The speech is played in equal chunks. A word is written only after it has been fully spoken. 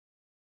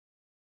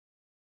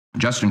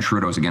Justin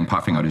Trudeau is again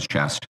puffing out his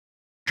chest,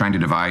 trying to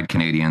divide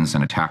Canadians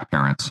and attack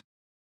parents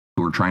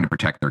who are trying to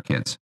protect their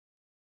kids.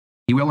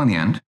 He will, in the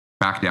end,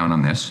 back down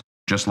on this,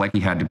 just like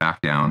he had to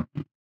back down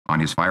on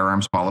his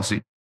firearms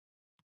policy,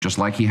 just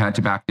like he had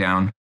to back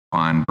down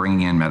on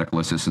bringing in medical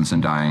assistance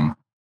and dying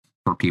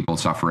for people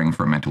suffering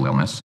from mental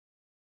illness.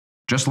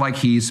 Just like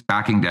he's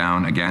backing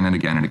down again and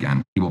again and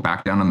again, he will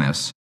back down on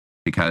this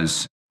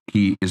because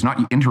he is not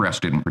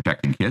interested in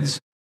protecting kids.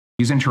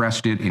 He's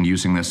interested in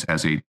using this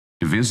as a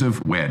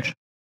divisive wedge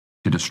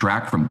to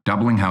distract from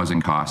doubling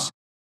housing costs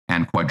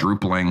and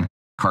quadrupling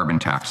carbon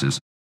taxes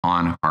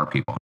on our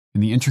people.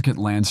 In the intricate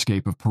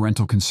landscape of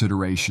parental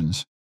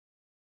considerations,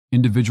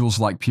 individuals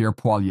like Pierre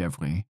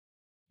Poilievre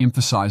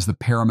emphasize the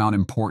paramount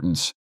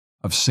importance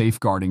of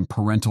safeguarding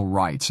parental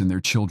rights in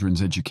their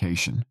children's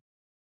education.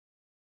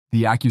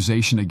 The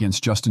accusation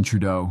against Justin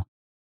Trudeau,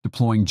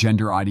 deploying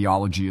gender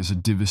ideology as a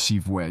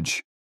divisive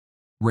wedge,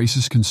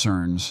 raises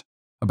concerns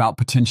about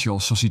potential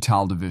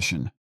societal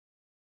division.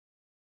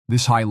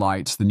 This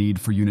highlights the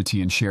need for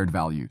unity and shared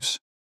values.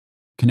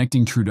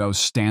 Connecting Trudeau's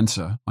stance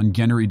on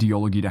gender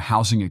ideology to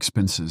housing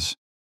expenses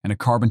and a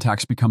carbon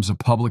tax becomes a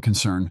public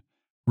concern,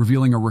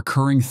 revealing a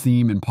recurring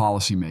theme in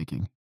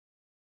policymaking,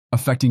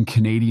 affecting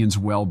Canadians'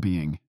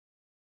 well-being.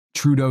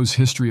 Trudeau's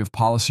history of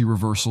policy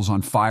reversals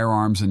on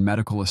firearms and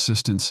medical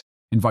assistance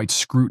invites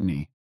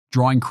scrutiny,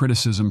 drawing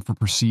criticism for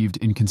perceived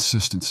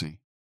inconsistency.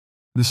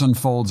 This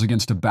unfolds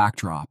against a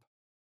backdrop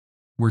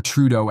where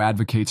Trudeau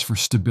advocates for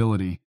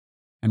stability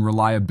and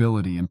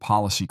reliability in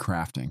policy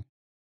crafting.